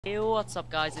Hey, what's up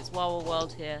guys, it's Wawa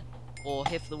World here, or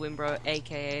here for the Wimbro,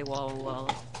 aka Wawa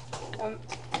World.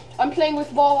 I'm playing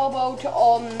with Wawa World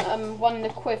on one in the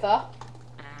quiver.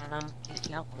 And I'm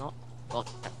picking up, not. Well,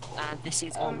 and this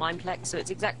is on Mineplex, so it's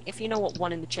exact. If you know what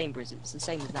one in the chamber is, it's the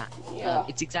same as that. Yeah.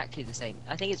 It's exactly the same.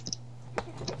 I think it's.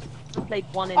 I played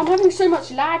one in. I'm having so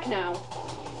much lag now.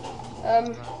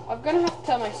 I'm gonna have to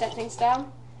turn my settings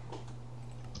down.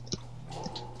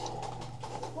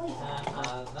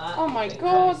 Oh my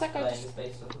god, that guy just...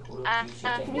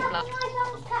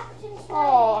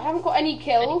 Oh, I haven't got any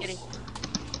kills.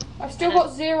 I've still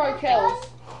got 0 kills.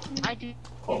 I do.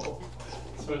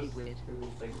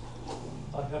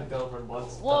 I've had a girlfriend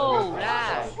once. Whoa,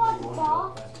 lag!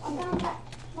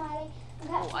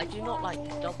 Oh, I do not like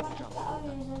double jump.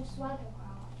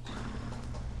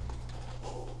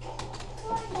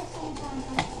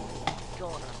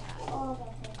 God,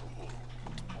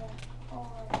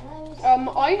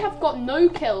 I have got no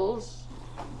kills,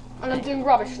 and I'm doing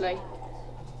rubbishly.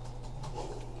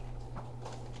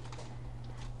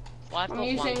 well, I'm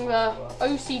using the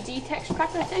OCD text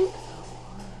pack, I think.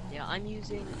 Yeah, I'm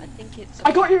using. I think it's.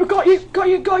 I got you!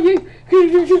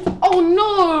 Oh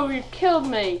no! You killed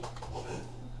me.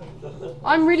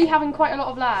 I'm really having quite a lot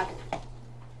of lag.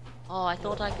 Oh, I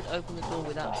thought I could open the door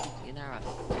without shooting an arrow.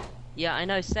 Yeah, I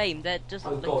know, same. They're just.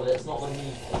 Oh god, it's not my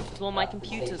knee. Well, my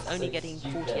computer's only getting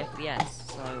 40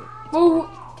 FPS, so.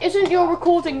 Well, isn't your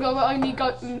recording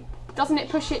doesn't it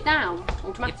push it down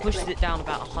automatically? It pushes it down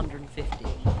about 150.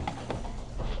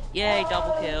 Yay,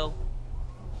 double kill.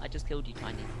 I just killed you,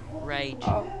 Tiny. Rage.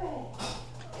 Oh,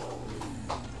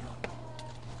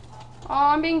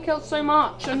 I'm being killed so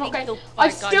much. I'm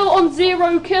still on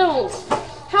 0 kills.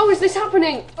 How is this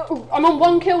happening? Oh, I'm on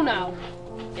 1 kill now.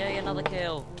 Yay, another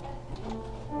kill.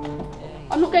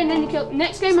 I'm not getting any kills.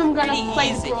 Next game I'm going to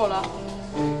play easy. Brawler.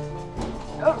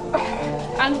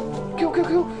 And kill. Okay.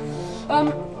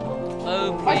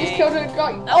 I just killed a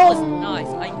guy. That was nice.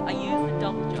 I used the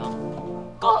double jump.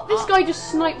 Oh, this guy just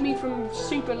sniped me from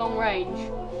super long range.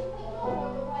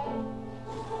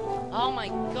 Oh my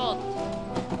god.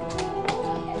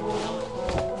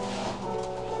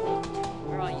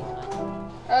 Where are you,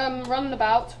 Tiny? Running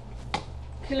about,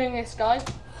 killing this guy.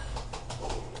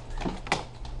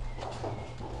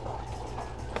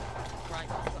 Right,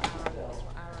 that's your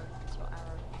arrow.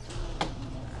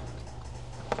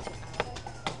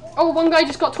 Oh, one guy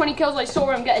just got 20 kills. I saw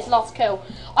him get his last kill.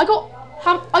 I got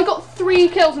 3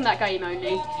 kills in that game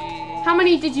only. How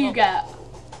many did you get?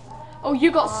 Oh,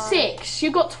 you got 6.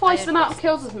 You got twice the amount of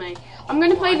kills as me. I'm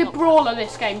going to play the Brawler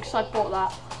this game because I bought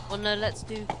that. Well, no, let's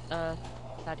do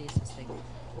Thaddeus's thing.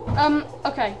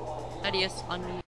 Okay. Thaddeus, unmute.